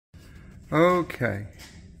Okay,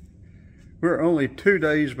 we're only 2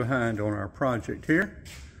 days behind on our project here.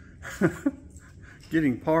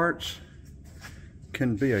 Getting parts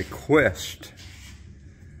can be a quest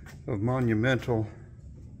of monumental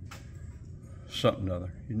something or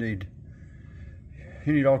other. You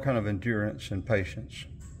need all kind of endurance and patience.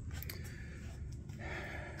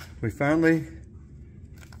 We finally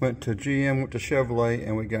went to GM, went to Chevrolet,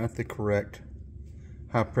 and we got the correct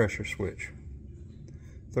high pressure switch.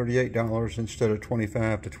 $38 instead of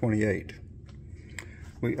 $25 to $28.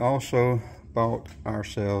 We also bought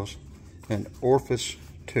ourselves an Orifice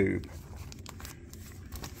tube,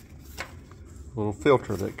 a little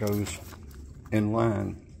filter that goes in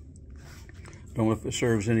line. Don't know if it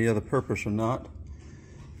serves any other purpose or not,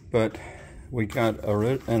 but we got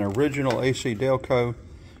an original AC Delco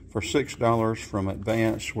for $6 from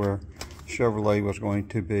Advance, where Chevrolet was going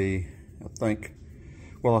to be, I think,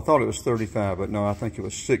 well, I thought it was 35, but no, I think it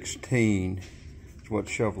was 16 is what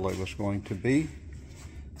Chevrolet was going to be.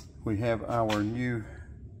 We have our new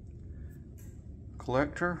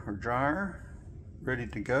collector or dryer ready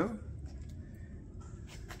to go.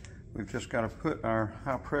 We've just got to put our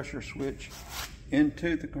high pressure switch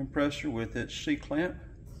into the compressor with its C-clamp,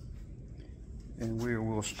 and we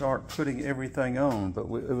will start putting everything on. But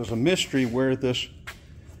it was a mystery where this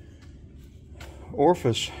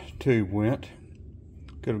Orifice tube went.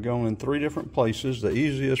 Could have gone in 3 different places. The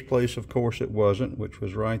easiest place, of course, it wasn't, which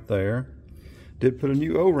was right there. Did put a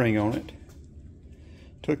new O-ring on it.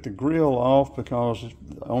 Took the grill off because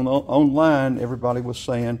online everybody was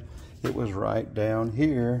saying it was right down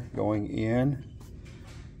here going in.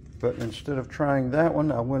 But instead of trying that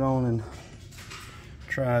one, I went on and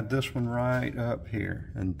tried this one right up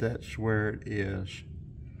here, and that's where it is.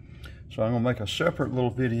 So I'm going to make a separate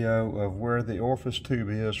little video of where the Orifice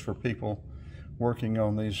tube is for people working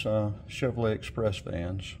on these Chevrolet Express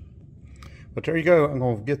vans. But there you go. I'm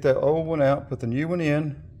going to get that old one out, put the new one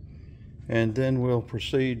in, and then we'll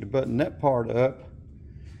proceed to button that part up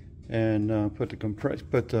and put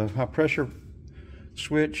the high pressure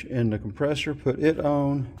switch in the compressor, put it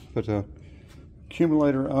on, put the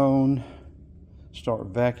accumulator on,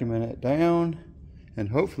 start vacuuming it down, and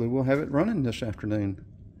hopefully we'll have it running this afternoon.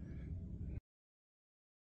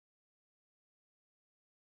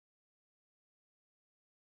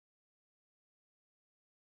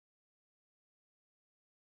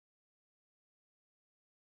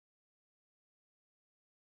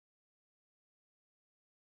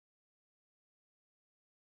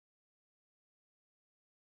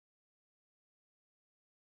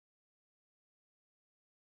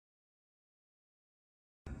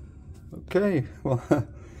 Okay, well,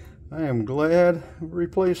 I am glad I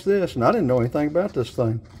replaced this, and I didn't know anything about this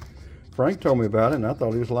thing. Frank told me about it, and I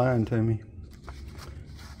thought he was lying to me.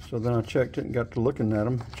 So then I checked it and got to looking at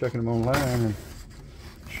them, checking them online, and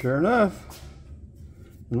sure enough,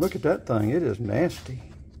 and look at that thing, it is nasty.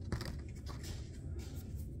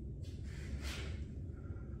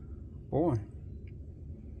 Boy.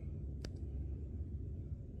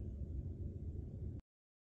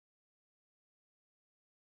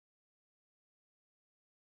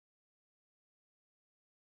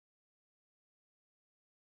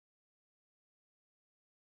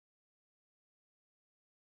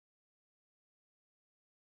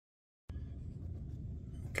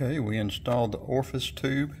 Okay, we installed the Orifice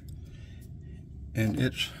tube and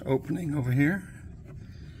its opening over here.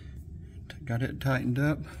 Got it tightened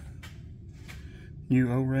up.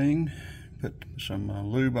 New O-ring, put some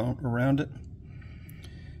lube around it.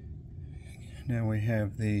 Now we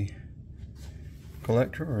have the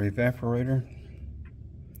collector or evaporator.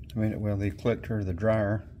 The collector, the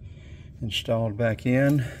dryer, installed back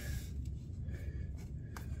in.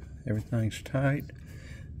 Everything's tight.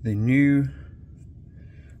 The new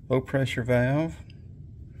low pressure valve,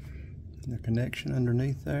 the connection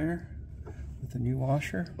underneath there with the new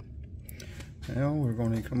washer. Now we're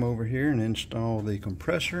going to come over here and install the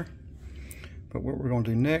compressor, but what we're going to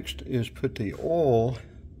do next is put the oil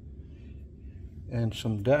and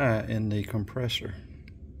some dye in the compressor.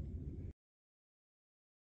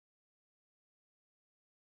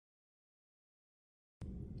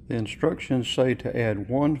 The instructions say to add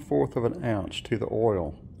 1/4 of an ounce to the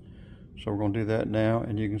oil. So we're going to do that now,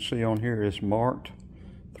 and you can see on here it's marked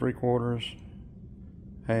 3/4,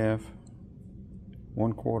 half,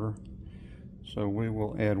 1/4. So we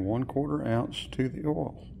will add 1/4 ounce to the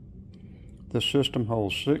oil. This system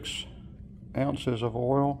holds 6 ounces of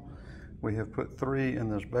oil. We have put 3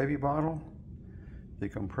 in this baby bottle. The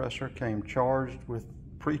compressor came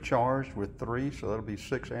pre-charged with 3, so that'll be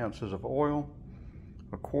 6 ounces of oil,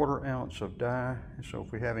 1/4 ounce of dye. So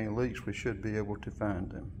if we have any leaks, we should be able to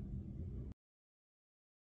find them.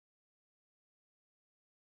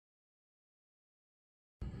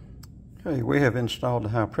 Okay, we have installed the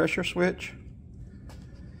high pressure switch,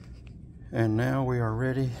 and now we are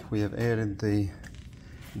ready. We have added the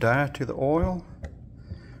dye to the oil.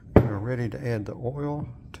 We are ready to add the oil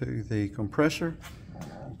to the compressor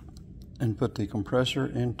and put the compressor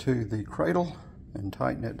into the cradle and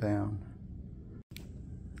tighten it down.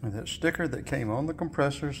 And that sticker that came on the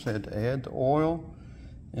compressor said to add the oil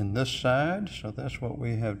in this side, so that's what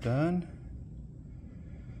we have done.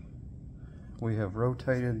 We have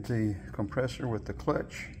rotated the compressor with the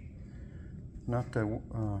clutch, not the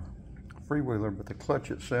freewheeler, but the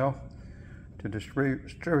clutch itself, to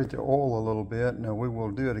distribute the oil a little bit. Now we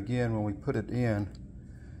will do it again when we put it in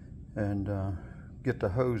and get the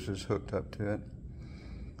hoses hooked up to it.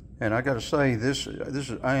 And I got to say,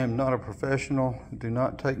 I am not a professional. Do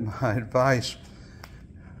not take my advice.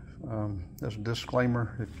 There's a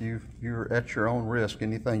disclaimer: if you're at your own risk,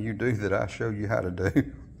 anything you do that I show you how to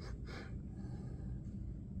do.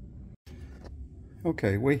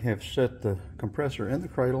 Okay, we have set the compressor in the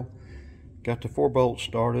cradle, got the 4 bolts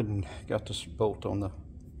started, and got this bolt on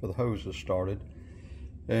for the hoses started.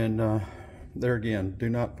 And there again, do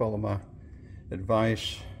not follow my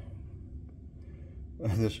advice.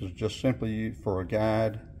 This is just simply for a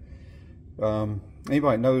guide.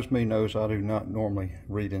 Anybody knows me knows I do not normally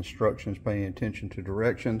read instructions, paying attention to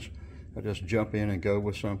directions. I just jump in and go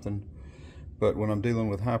with something. But when I'm dealing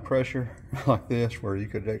with high pressure like this, where you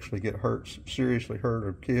could actually get hurt, seriously hurt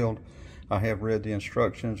or killed, I have read the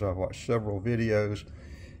instructions. I've watched several videos,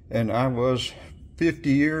 and I was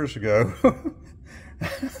 50 years ago,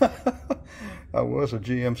 I was a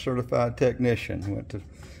GM certified technician.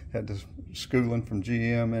 Had this schooling from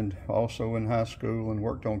GM and also in high school, and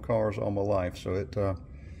worked on cars all my life. So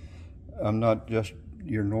I'm not just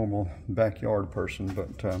your normal backyard person,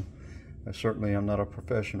 but certainly I'm not a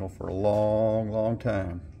professional for a long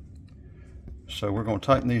time. So we're going to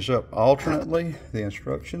tighten these up alternately. The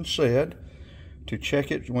instructions said to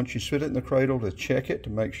check it once you sit it in the cradle, to check it to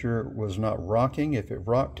make sure it was not rocking. If it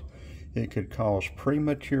rocked, it could cause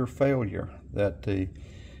premature failure, that the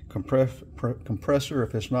compressor,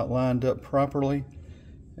 if it's not lined up properly,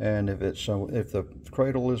 and if the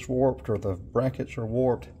cradle is warped or the brackets are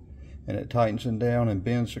warped, and it tightens it down and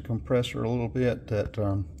bends the compressor a little bit, that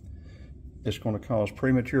it's going to cause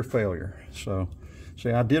premature failure. So, see,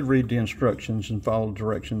 I did read the instructions and follow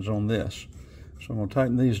directions on this. So I'm going to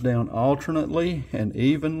tighten these down alternately and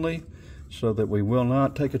evenly so that we will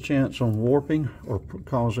not take a chance on warping or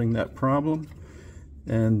causing that problem.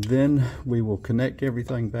 And then we will connect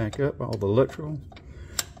everything back up, all the electrical,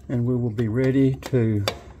 and we will be ready to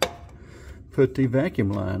put the vacuum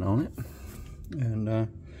line on it and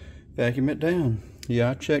vacuum it down.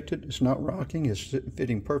 Yeah, I checked it. It's not rocking. It's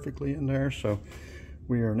fitting perfectly in there. So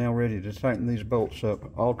we are now ready to tighten these bolts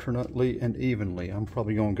up alternately and evenly. I'm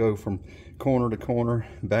probably going to go from corner to corner,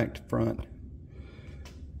 back to front.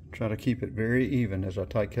 Try to keep it very even as I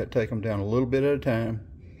take them down a little bit at a time,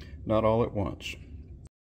 not all at once.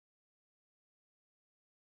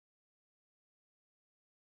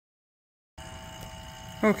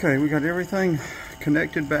 Okay, we got everything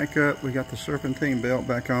connected back up. We got the serpentine belt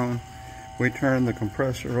back on. We turned the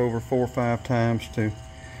compressor over 4 or 5 times to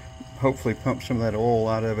hopefully pump some of that oil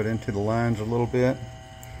out of it into the lines a little bit.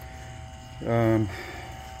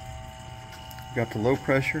 Got the low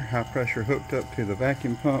pressure, high pressure hooked up to the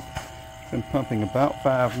vacuum pump. It's been pumping about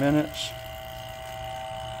 5 minutes.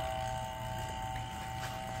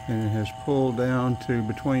 And it has pulled down to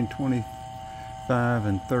between 25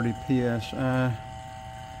 and 30 psi.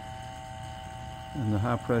 And the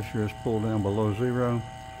high pressure is pulled down below 0.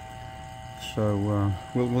 So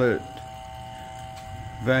we'll let it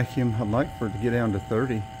vacuum. I'd like for it to get down to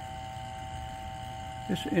 30.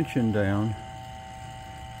 Just inching down.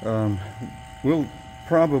 We'll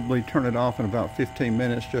probably turn it off in about 15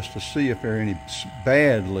 minutes just to see if there are any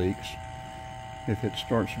bad leaks. If it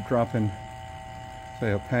starts dropping,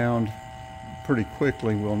 say, a pound pretty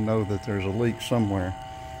quickly, we'll know that there's a leak somewhere.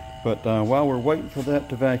 But while we're waiting for that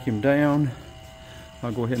to vacuum down,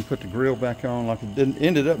 I'll go ahead and put the grill back on. Like it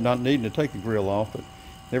ended up not needing to take the grill off, but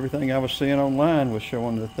everything I was seeing online was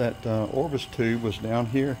showing that Orifice tube was down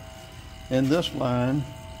here in this line.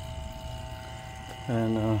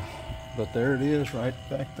 And but there it is right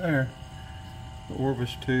back there. The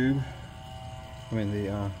Orifice tube. I mean the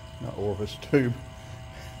not Orifice tube.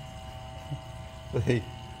 The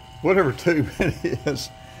whatever tube it is.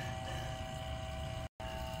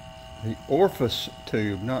 The Orifice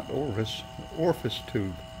tube, not Orifice, Orifice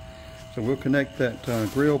tube. So we'll connect that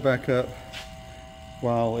grill back up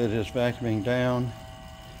while it is vacuuming down.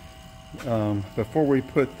 Before we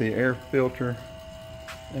put the air filter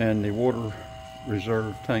and the water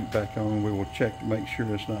reserve tank back on. We will check to make sure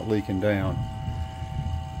it's not leaking down.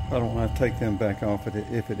 I don't want to take them back off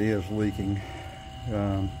if it is leaking.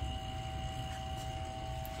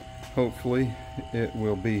 Hopefully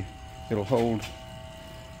it'll hold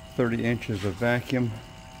 30 inches of vacuum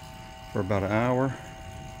for about an hour,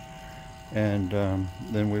 and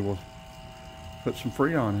then we will put some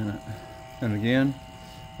Freon in it. And again,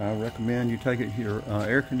 I recommend you take it, your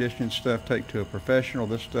air conditioning stuff, take to a professional.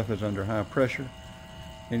 This stuff is under high pressure.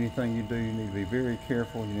 Anything you do, you need to be very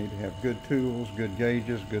careful. You need to have good tools, good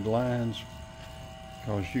gauges, good lines,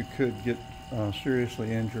 because you could get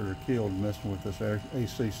seriously injured or killed messing with this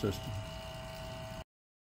AC system.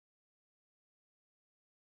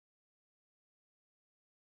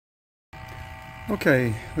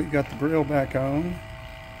 Okay, we got the grill back on.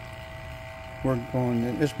 We're going,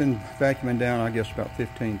 it's been vacuuming down, I guess, about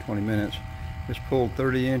 15-20 minutes. It's pulled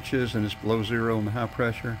 30 inches and it's below zero on the high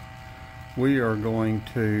pressure. We are going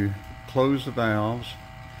to close the valves,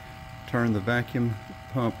 turn the vacuum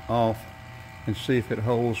pump off, and see if it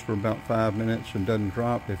holds for about 5 minutes and doesn't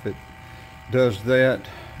drop. If it does that,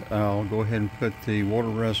 I'll go ahead and put the water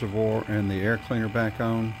reservoir and the air cleaner back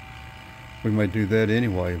on. We may do that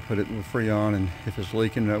anyway, put it with Freon, and if it's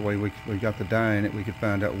leaking, that way we got the dye in it, we could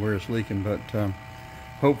find out where it's leaking. But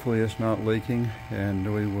hopefully it's not leaking,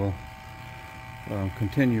 and we will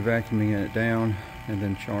continue vacuuming it down and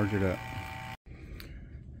then charge it up.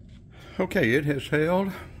 Okay, it has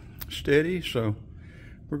held steady, so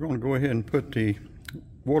we're going to go ahead and put the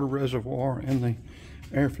water reservoir and the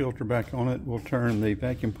air filter back on it. We'll turn the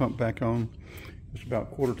vacuum pump back on. It's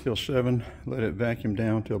about 6:45. Let it vacuum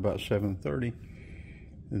down till about 7:30,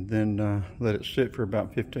 and then let it sit for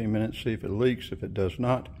about 15 minutes, see if it leaks. If it does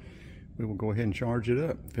not, we will go ahead and charge it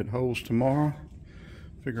up. If it holds tomorrow,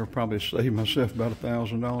 I figure I'll probably save myself about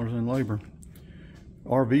 $1,000 in labor.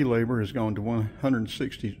 RV labor has gone to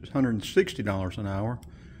 $160 an hour.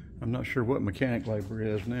 I'm not sure what mechanic labor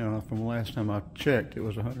is now. From the last time I checked, it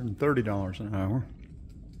was $130 an hour.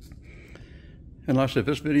 And like I said,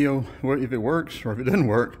 this video, if it works or if it doesn't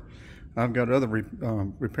work, I've got other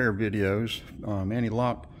repair videos.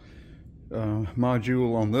 Anti-lock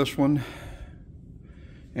module on this one,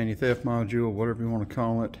 anti-theft module, whatever you want to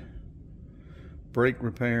call it. Brake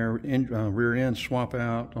repair, rear end swap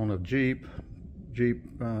out on a Jeep,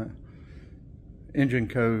 engine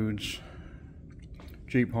codes,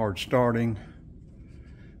 Jeep hard starting.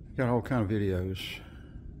 Got all kind of videos.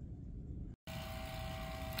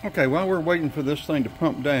 Okay, while we're waiting for this thing to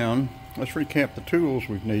pump down, let's recap the tools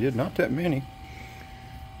we've needed. Not that many.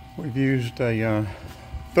 We've used a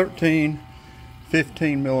 13,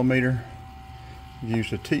 15 millimeter. We've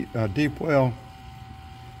used a deep well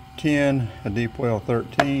 10, a deep well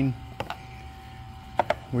 13.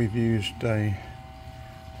 We've used a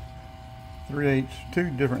 3/8, two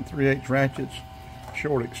different 3/8 ratchets,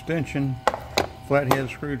 short extension, flathead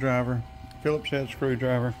screwdriver, Phillips head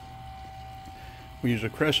screwdriver. We use a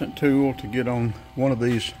crescent tool to get on one of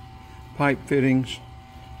these pipe fittings,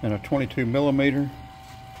 and a 22 millimeter.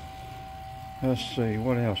 Let's see,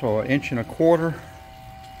 what else? Oh, 1.25 inch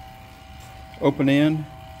open end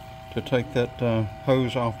to take that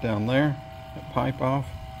hose off down there, that pipe off.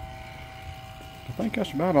 I think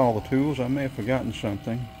that's about all the tools. I may have forgotten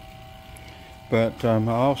something. But I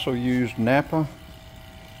also used Napa.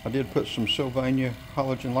 I did put some Sylvania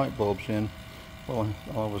halogen light bulbs in. Well,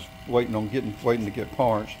 I was waiting to get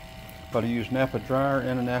parts, but I used Napa dryer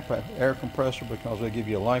and a Napa air compressor because they give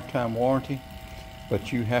you a lifetime warranty.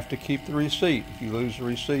 But you have to keep the receipt. If you lose the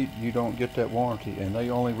receipt, you don't get that warranty, and they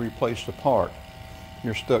only replace the part.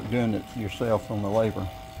 You're stuck doing it yourself on the labor.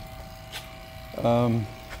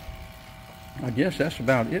 I guess that's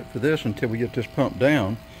about it for this until we get this pump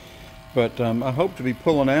down. But I hope to be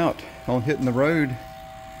pulling out on hitting the road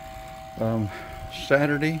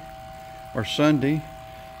Saturday or Sunday.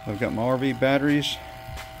 I've got my RV batteries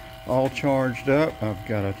all charged up. I've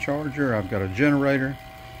got a charger, I've got a generator.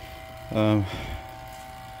 Planning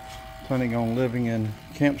on living in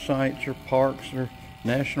campsites or parks or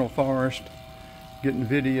national forest, getting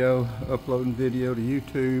video, uploading video to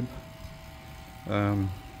YouTube, and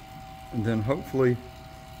then hopefully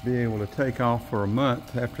be able to take off for a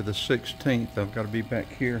month after the 16th. I've got to be back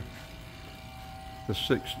here the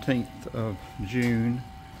 16th of June,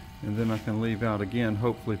 and then I can leave out again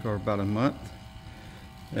hopefully for about a month,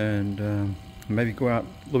 and maybe go out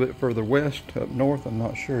a little bit further west, up north. I'm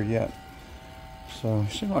not sure yet. So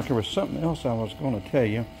it seemed like there was something else I was going to tell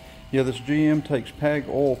you. Yeah, this GM takes PAG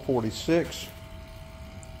oil 46.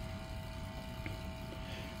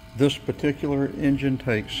 This particular engine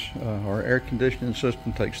takes, our air conditioning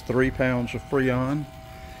system takes 3 pounds of Freon.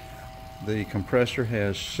 The compressor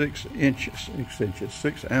has 6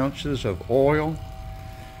 ounces of oil.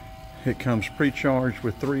 It comes pre-charged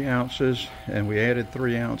with 3 ounces, and we added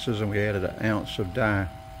 3 ounces and we added an ounce of dye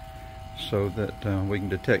so that we can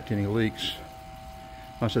detect any leaks.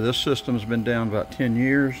 Like I said, this system's been down about 10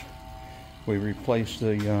 years. We replaced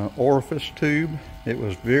the orifice tube. It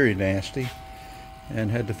was very nasty and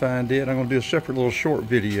had to find it. I'm going to do a separate little short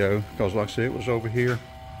video because, like I said, it was over here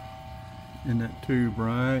in that tube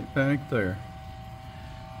right back there.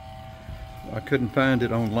 I couldn't find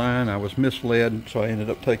it online. I was misled, so I ended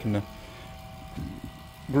up taking the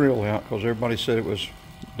grill out because everybody said it was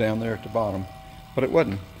down there at the bottom, but it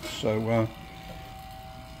wasn't. So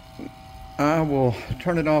I will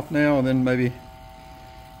turn it off now, and then maybe,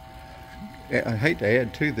 I hate to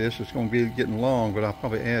add to this, it's going to be getting long, but I'll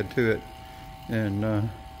probably add to it and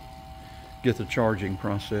get the charging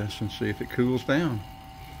process and see if it cools down.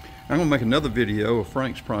 I'm going to make another video of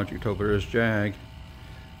Frank's project over there, his Jag.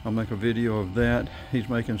 I'll make a video of that. He's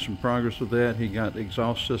making some progress with that. He got the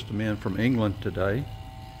exhaust system in from England today.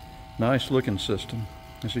 Nice looking system.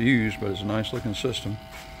 It's used, but it's a nice looking system.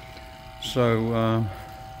 So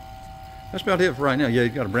that's about it for right now. Yeah,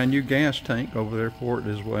 you've got a brand new gas tank over there for it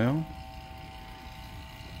as well.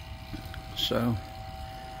 So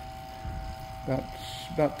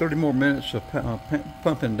about 30 more minutes of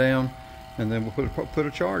pumping down, and then we'll put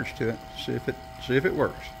a charge to it. See if it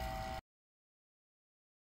works.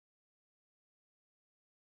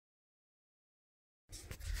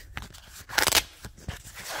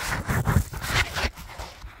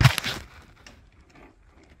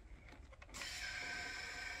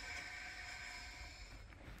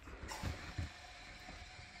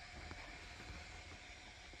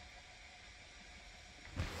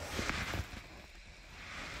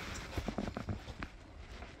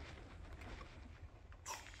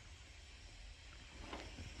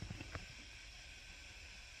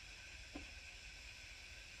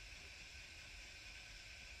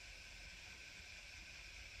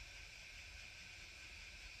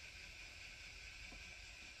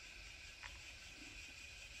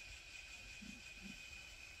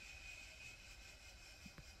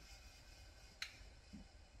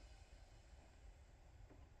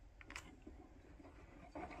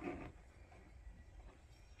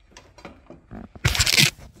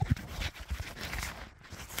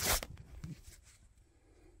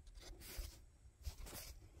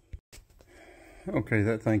 Okay,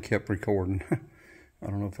 that thing kept recording. I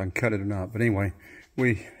don't know if I can cut it or not, but anyway,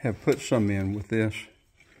 we have put some in with this.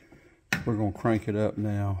 We're going to crank it up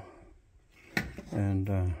now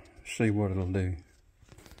and see what it'll do.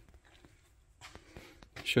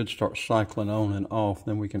 It should start cycling on and off,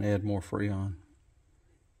 then we can add more Freon.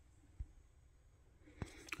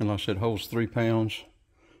 And like I said, holds 3 pounds.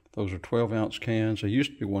 Those are 12-ounce cans. They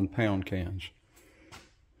used to be 1-pound cans.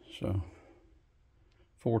 So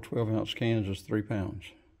 4 12-ounce cans is 3 pounds.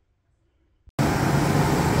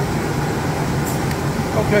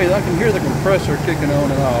 Okay, I can hear the compressor kicking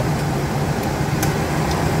on and off.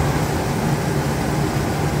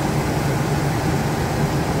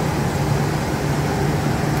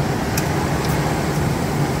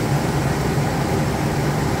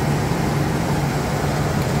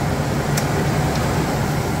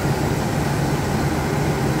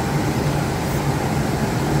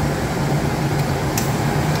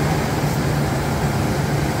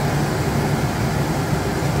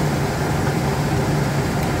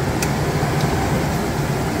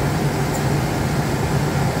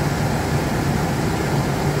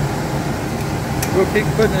 We'll keep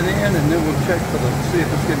putting it in, and then we'll check see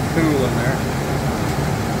if it's getting cool in there.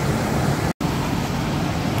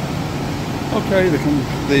 Okay,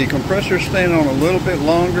 the compressor's staying on a little bit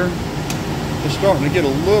longer. It's starting to get a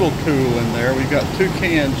little cool in there. We've got 2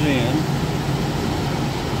 cans in.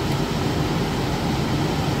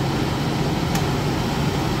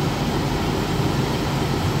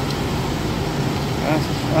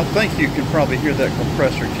 I think you can probably hear that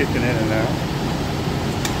compressor kicking in and out.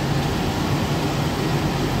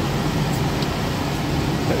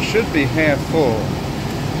 It should be half full.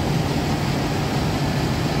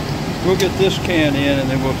 We'll get this can in, and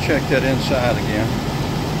then we'll check that inside again.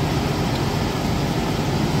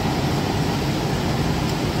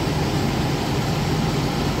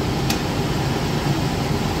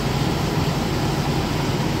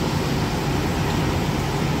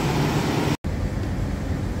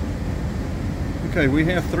 Okay, we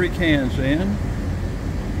have 3 cans in,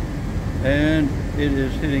 and it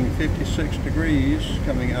is hitting 56 degrees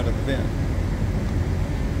coming out of the vent.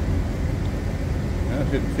 Now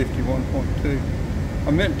it's hitting 51.2.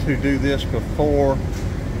 I meant to do this before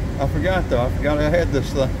I forgot though. I forgot I had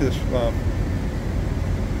this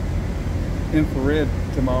infrared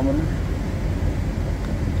thermometer.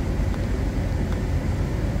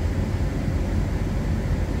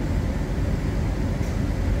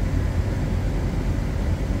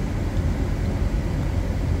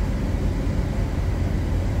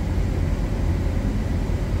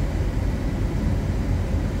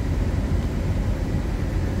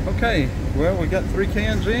 Okay, well, we got 3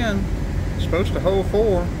 cans in. It's supposed to hold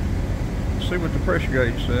 4. Let's see what the pressure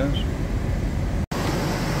gauge says.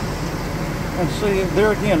 And see,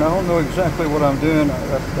 there again, I don't know exactly what I'm doing.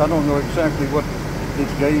 I don't know exactly what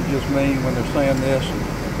these gauges mean when they're saying this.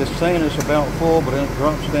 It's saying it's about full, but then it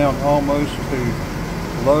drops down almost to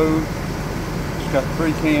low. It's got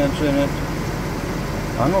 3 cans in it.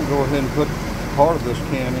 I'm going to go ahead and put part of this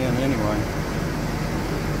can in anyway.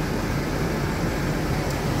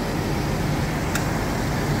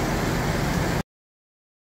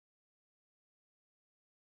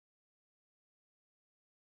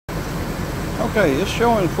 Okay, it's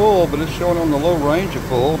showing full, but it's showing on the low range of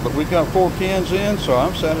full, but we've got 4 cans in, so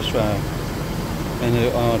I'm satisfied. And the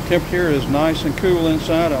temperature is nice and cool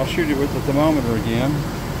inside. I'll shoot it with the thermometer again,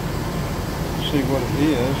 see what it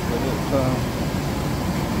is, but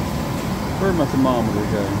where'd my thermometer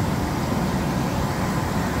go?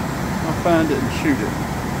 I'll find it and shoot it.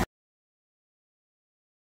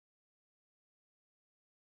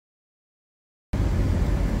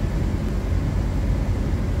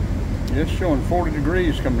 It's showing 40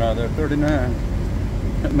 degrees coming out of there, 39.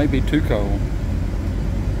 That may be too cold.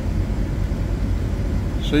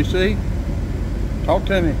 CC, talk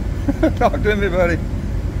to me. Talk to me, buddy.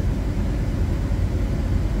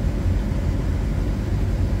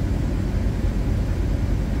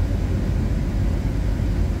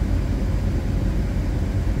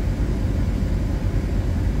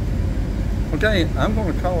 Okay, I'm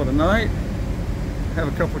going to call it a night.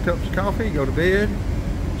 Have a couple of cups of coffee, go to bed.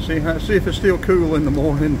 See if it's still cool in the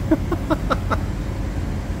morning.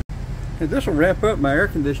 And this will wrap up my air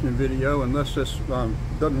conditioning video, unless this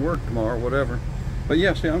doesn't work tomorrow, whatever. But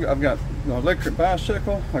yeah, see, I've got an electric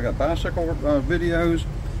bicycle. I got bicycle videos.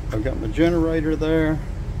 I've got my generator there.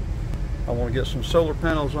 I want to get some solar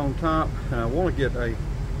panels on top, and I want to get a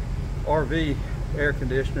RV air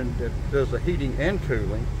conditioning that does the heating and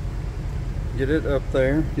cooling. Get it up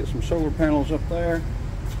there. Get some solar panels up there.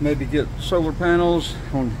 Maybe get solar panels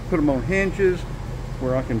put them on hinges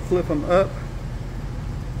where I can flip them up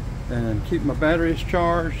and keep my batteries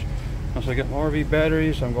charged. Once I got my RV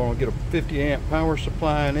batteries, I'm going to get a 50 amp power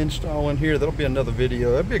supply and install in here. That'll be another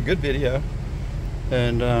video. That'll be a good video.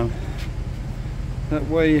 And that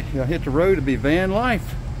way I hit the road, it'll be van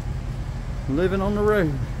life. Living on the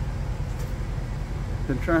road.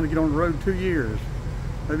 Been trying to get on the road 2 years.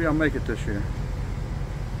 Maybe I'll make it this year.